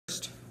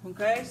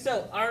Okay,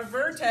 so our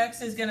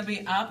vertex is going to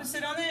be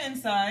opposite on the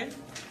inside,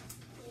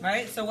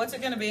 right? So what's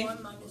it going to be?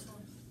 1 minus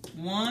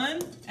 1.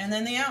 1, and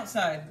then the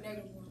outside?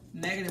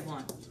 Negative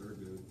 1.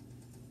 -1.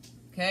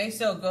 Okay,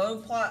 so go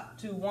plot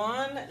to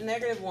 1,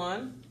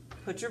 -1.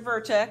 Put your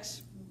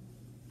vertex.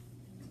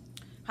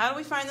 How do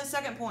we find the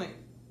second point?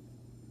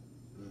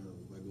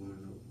 By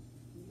going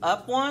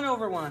Up 1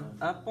 over 1.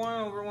 Up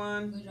 1 over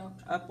 1.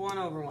 Up 1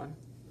 over 1.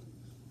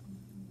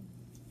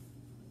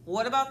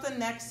 What about the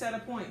next set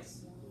of points?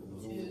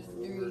 2,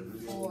 3,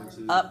 4.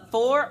 Up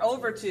 4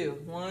 over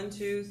 2. 1,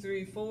 2,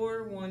 3,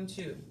 4, 1,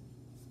 2.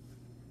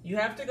 You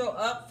have to go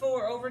up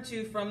 4 over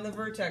 2 from the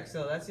vertex,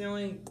 though. That's the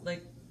only,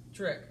 like,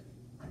 trick.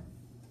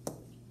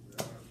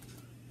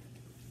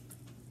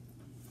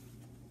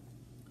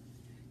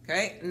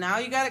 Okay, now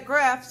you got it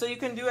graphed, so you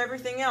can do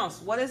everything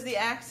else. What is the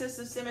axis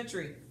of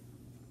symmetry?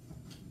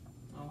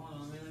 Oh,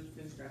 hold on, let me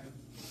finish graphing.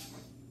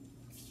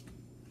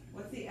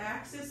 What's the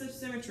axis of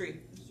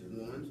symmetry?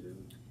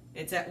 1.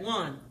 It's at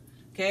 1.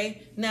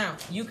 Okay, now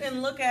you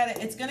can look at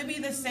it. It's going to be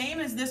the same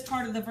as this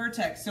part of the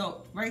vertex.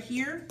 So right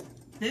here,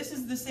 this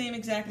is the same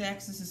exact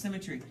axis of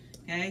symmetry.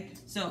 Okay,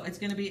 so it's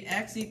going to be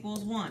x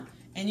equals 1.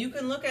 And you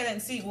can look at it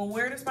and see, well,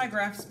 where does my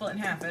graph split in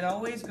half? It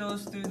always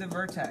goes through the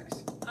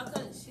vertex. I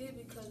couldn't see it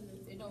because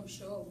it don't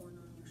show a 1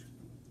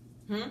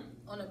 on it.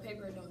 On the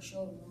paper, it don't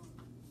show a 1.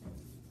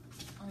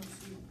 I don't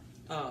see it.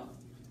 Oh.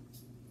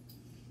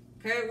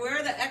 Okay, where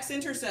are the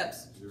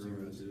x-intercepts? 0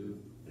 and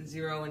 2.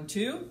 0 and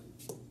 2.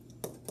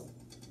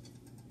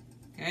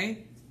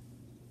 Okay.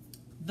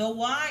 The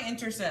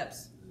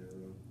y-intercepts?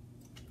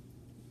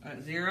 0.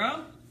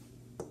 0.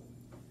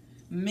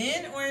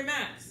 Min or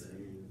max?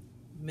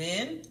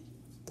 Min.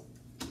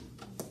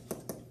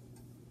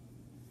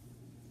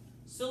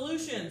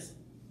 Solutions?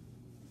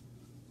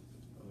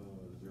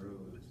 0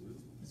 and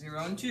 2.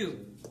 0 and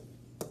 2.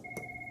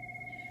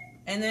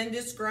 And then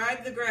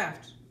describe the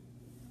graph.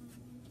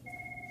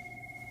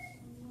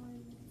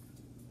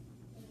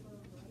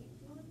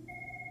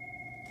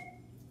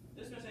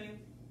 Discussing.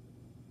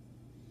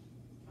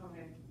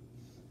 Okay.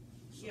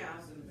 Yeah,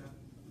 I'll send it down.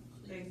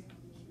 Thanks.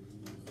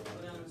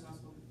 Go down as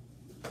possible.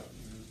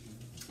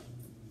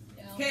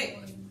 Okay.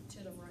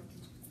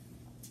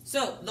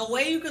 So the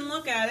way you can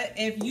look at it,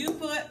 if you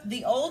put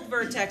the old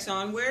vertex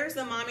on, where's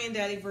the mommy and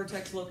daddy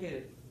vertex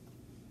located?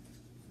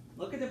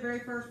 Look at the very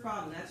first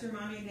problem. That's your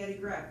mommy and daddy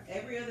graph.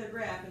 Every other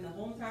graph in the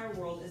whole entire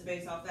world is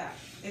based off that.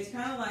 It's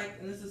kind of like,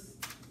 and this is,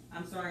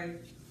 I'm sorry,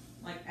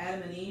 like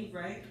Adam and Eve,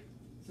 right?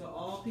 So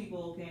all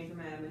people came from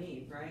Adam and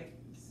Eve, right?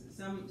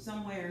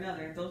 Some way or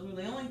another. If those were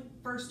the only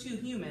first 2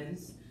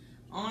 humans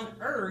on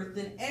Earth,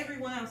 then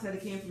everyone else had to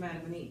came from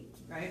Adam and Eve,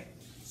 right?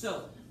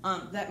 So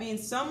that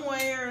means some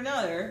way or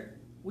another,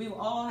 we will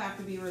all have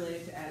to be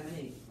related to Adam and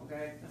Eve,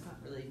 okay? That's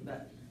not really,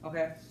 but,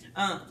 okay.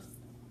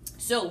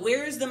 So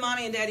where is the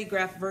mommy and daddy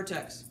graph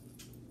vertex?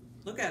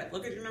 Look at it.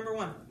 Look at your number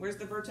 1. Where's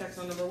the vertex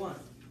on number 1?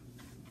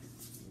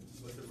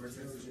 What's the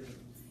vertex?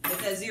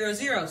 It's at 0,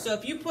 0. So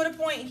if you put a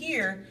point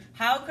here,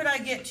 how could I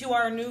get to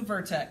our new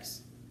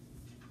vertex?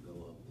 Go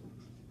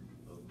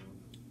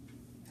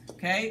up.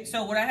 Okay,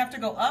 so would I have to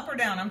go up or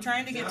down? I'm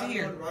trying to get to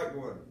here. Down 1, right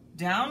 1.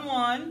 Down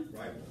 1.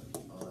 Right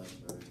 1. Oh, that's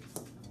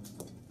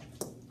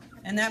right.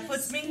 And that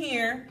puts me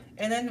here.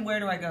 And then where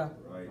do I go?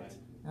 Right.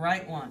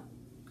 Right 1.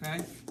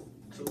 Okay?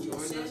 So we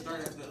always gotta start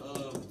at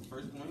the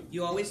first point?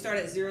 You always start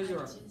at 0,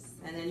 0.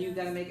 And then you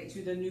got to make it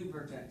to the new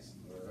vertex.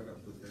 I gotta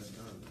put that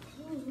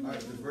down.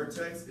 Alright, the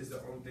vertex is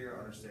the only thing I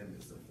understand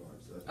this so far.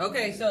 So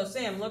Okay, so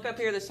Sam, look up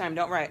here this time.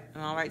 Don't write.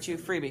 And I'll write you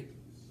freebie.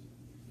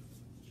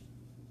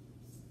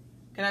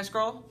 Can I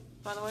scroll,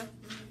 by the way?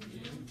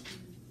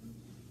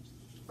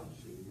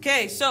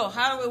 Okay, so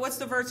what's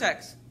the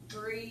vertex?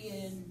 3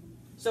 and...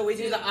 So we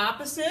do the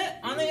opposite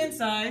on the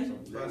inside.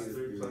 plus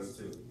 3 plus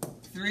 2.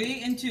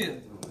 3 and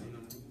 2.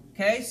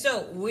 Okay,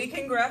 so we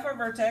can graph our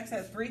vertex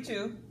at 3, 2. 3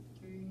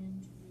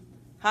 and 2.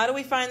 How do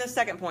we find the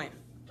second point?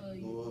 Go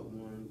up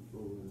 1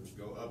 over 1.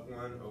 Go up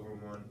 1 over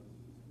 1.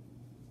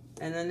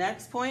 And the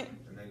next point?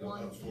 And then go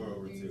up 4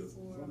 over 2.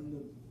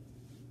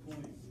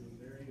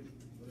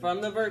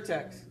 From the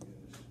vertex.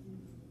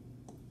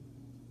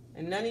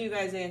 And none of you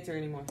guys answer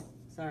anymore.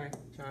 Sorry,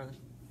 Charlie.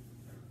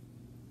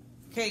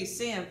 Okay,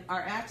 Sam,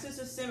 our axis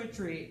of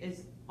symmetry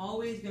is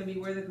always going to be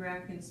where the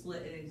graph can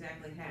split in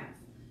exactly half.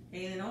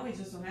 Okay, and it always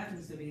just so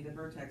happens to be the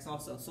vertex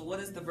also. So what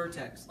is the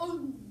vertex?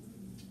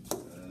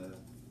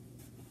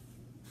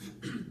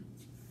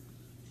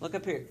 Look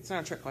up here. It's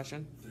not a trick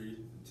question. 3,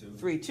 2.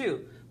 3,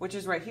 2, which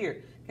is right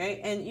here. Okay,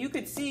 and you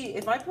could see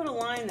if I put a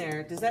line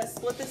there, does that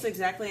split this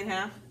exactly in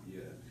half? Yeah.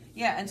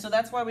 Yeah, and so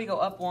that's why we go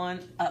up 1,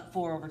 up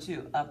 4 over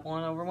 2, up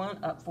 1 over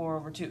 1, up 4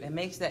 over 2. It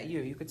makes that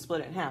U. You could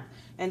split it in half.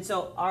 And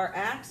so our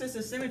axis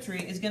of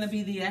symmetry is going to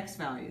be the x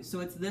value. So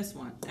it's this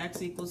one,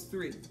 x equals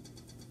 3.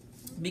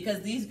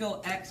 Because these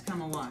go x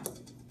comma y.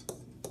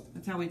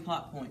 That's how we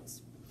plot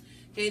points.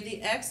 Okay,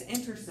 the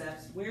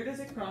x-intercepts, where does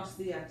it cross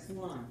the x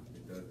line?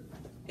 It doesn't.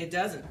 It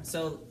doesn't.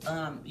 So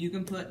you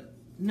can put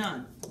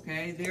none.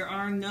 Okay, there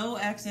are no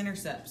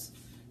x-intercepts.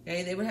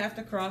 Okay, they would have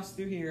to cross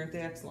through here at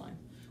the x line.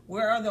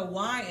 Where are the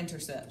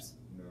y-intercepts?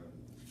 None.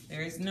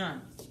 There is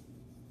none.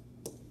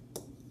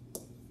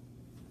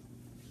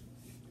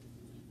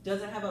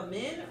 Does it have a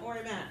min or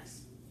a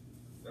max?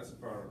 That's the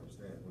part I don't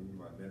understand. When you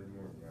might never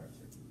more max.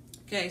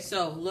 Okay,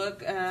 so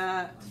look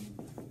at.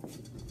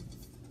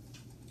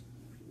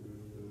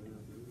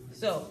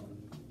 So,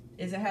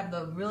 does it have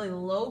the really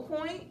low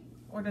point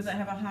or does it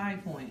have a high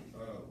point? Oh,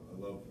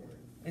 a low point.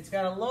 It's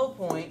got a low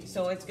point,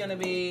 so it's going to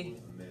be.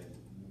 A min.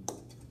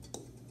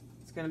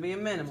 It's going to be a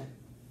minimum.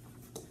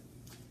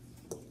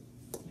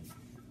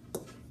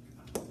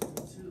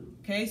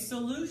 Okay,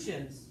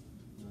 solutions.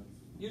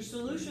 Your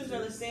solutions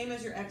are the same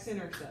as your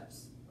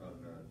x-intercepts. Oh,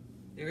 none.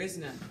 There is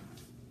none.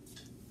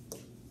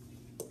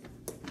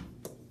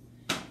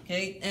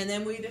 Okay, and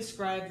then we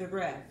describe the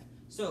graph.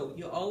 So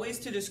you always,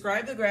 to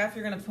describe the graph,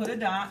 you're going to put a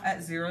dot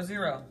at 0,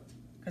 0.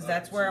 Because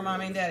that's where our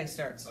mommy and daddy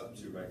starts. Up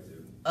to, right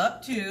to.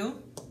 Up to.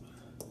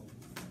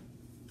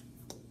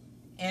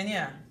 And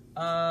yeah.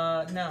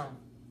 No.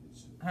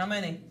 How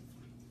many?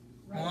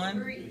 Right.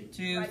 1,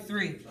 2,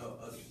 3. Oh,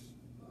 I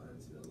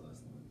didn't see that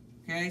last one.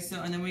 Okay,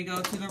 so, and then we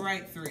go to the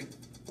right 3.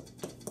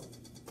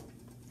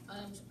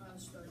 I'll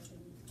start to.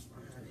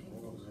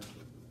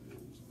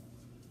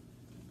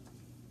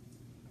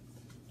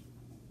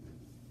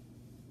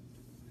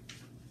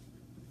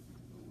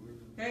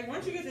 Okay,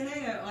 once you get the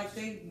hang of it, like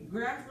they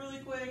graph really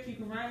quick, you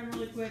can write them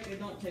really quick, they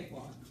don't take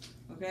long.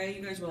 Okay,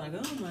 you guys were like,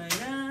 oh my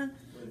god.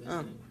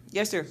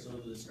 Yes, sir. So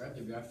to describe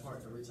the graph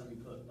part, every time you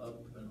put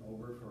up and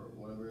over for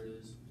whatever it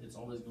is, it's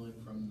always going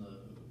from the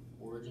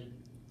origin?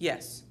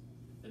 Yes.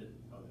 Okay.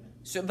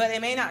 So, but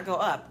it may not go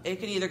up. It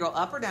can either go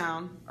up or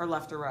down or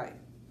left or right.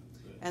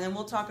 Good. And then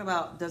we'll talk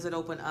about does it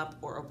open up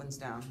or opens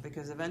down,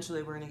 because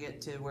eventually we're going to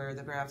get to where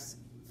the graphs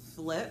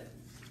flip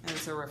and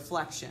it's a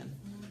reflection.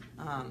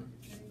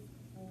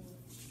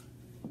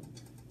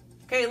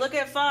 Okay, look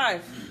at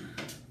 5.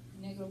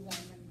 -1,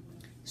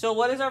 So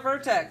what is our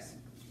vertex?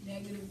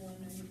 -1,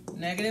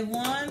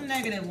 -1,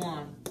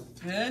 -1.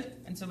 Good.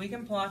 And so we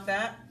can plot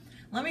that.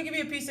 Let me give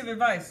you a piece of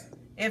advice.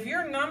 If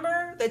your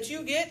number that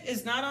you get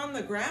is not on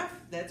the graph,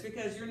 that's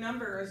because your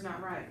number is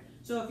not right.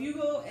 So if you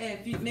go,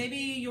 maybe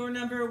your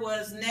number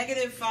was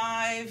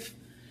 -5,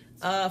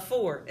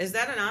 4. Is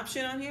that an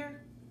option on here?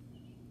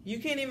 You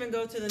can't even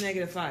go to the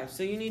 -5,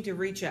 so you need to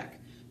recheck.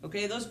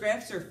 Okay, those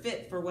graphs are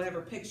fit for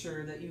whatever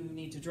picture that you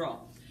need to draw.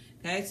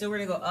 Okay, so we're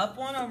going to go up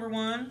 1 over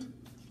 1,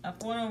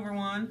 up 1 over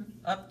 1,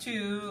 up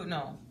 2,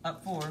 no,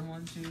 up 4,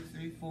 1, 2,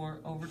 3, 4,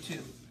 over 2.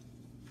 2,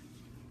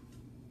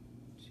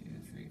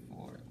 3,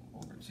 4,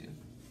 over 2.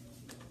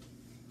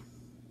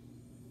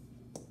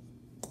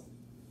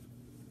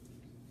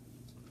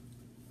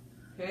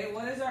 Okay,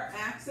 what is our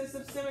axis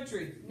of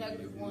symmetry?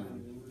 -1,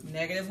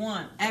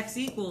 -1. X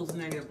equals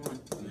 -1.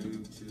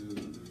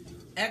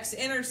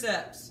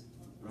 X-intercepts.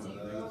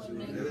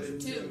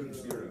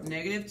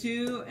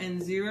 -2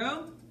 and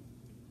 0.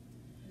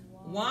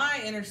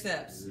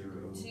 Y-intercepts.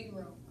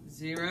 0,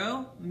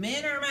 0.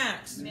 Min or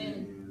max?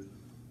 min,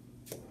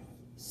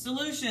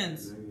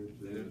 Solutions.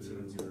 -2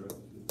 and 0.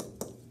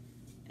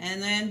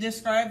 And then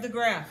describe the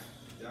graph.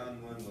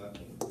 Down 1, left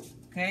 1.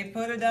 Okay,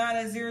 put a dot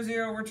at 0,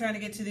 0. We're trying to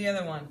get to the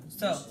other one.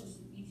 So, This is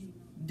easy.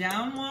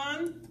 down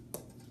 1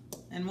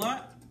 and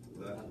what?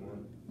 Left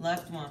 1.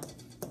 Left 1.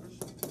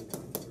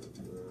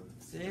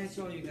 See, I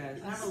told you guys.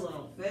 Have a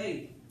little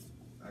faith.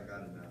 I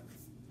got it now.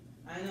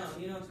 I know.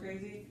 You know what's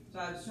crazy? So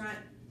I was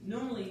trying.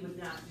 Normally, you would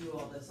not do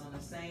all this on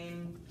the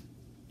same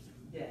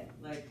day.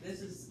 Like,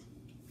 this is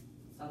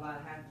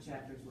about half a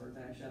chapter's worth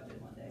that I shoved in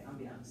one day. I'll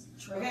be honest.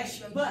 Okay,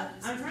 but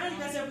I'm trying to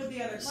catch up with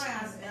the other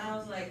class, and I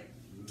was like,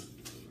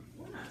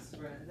 we're not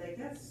spreading. Like,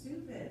 that's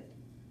stupid.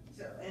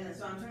 So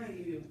I'm trying to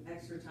give you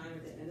extra time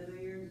at the end of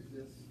the year to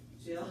just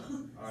chill.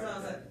 So I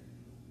was like,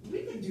 we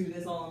could do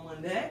this all in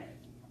one day.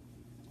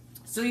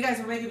 So you guys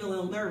were making me a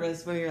little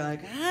nervous when you're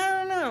like, I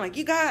don't know, like,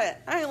 you got it.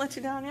 I ain't let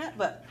you down yet,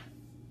 but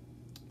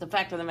the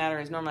fact of the matter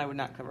is normally I would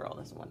not cover all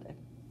this in one day.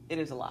 It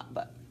is a lot,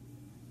 but.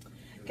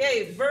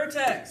 Okay,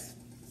 vertex.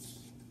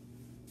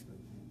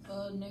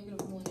 -1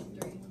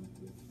 and 3.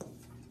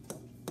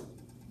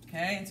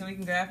 Okay, and so we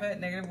can graph it,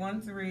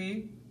 -1,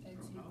 3.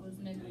 X equals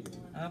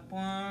 -1. Up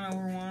 1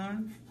 over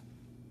 1.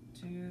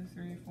 2,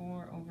 3,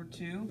 4 over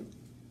 2.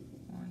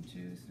 1,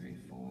 2, 3,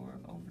 4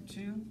 over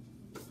 2.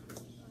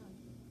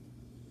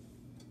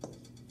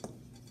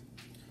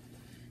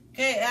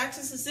 Okay,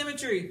 axis of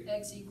symmetry.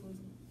 X equals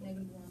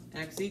 -1.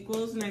 X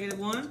equals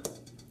 -1.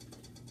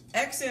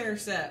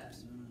 X-intercept.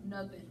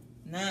 Nothing.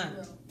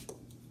 None. 0.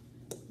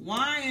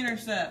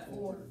 Y-intercept.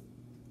 4.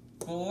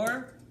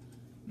 4.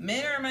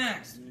 Min or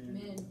max?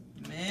 Min.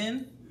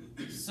 Min.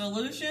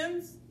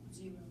 Solutions?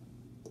 0.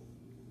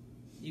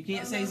 You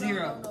can't No, say no,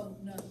 0.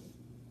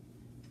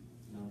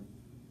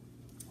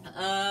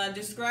 No.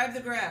 Describe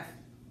the graph.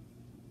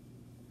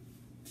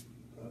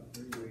 Up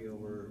 3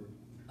 over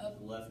Up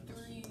left.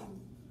 3.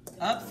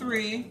 Up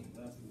 3.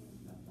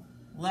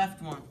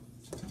 Left 1.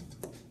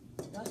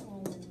 That's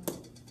one.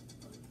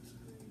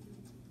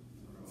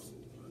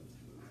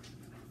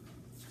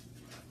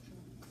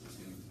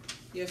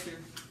 Yes, sir.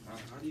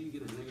 How do you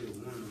get a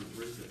 -1 on the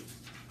vertex?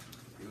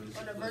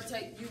 On the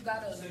vertex, you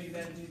gotta. So you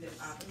gotta do the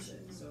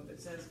opposite. So if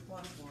it says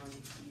 +1,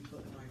 you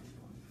put -1.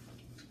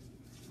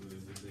 Well,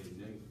 if it's a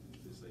negative,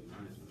 it's like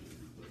 -1,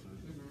 you put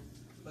 +1.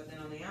 But then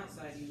on the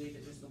outside, you leave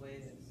it just the way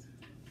it is.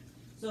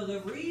 So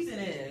the reason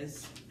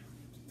is,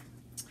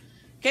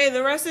 okay,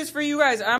 the rest is for you guys.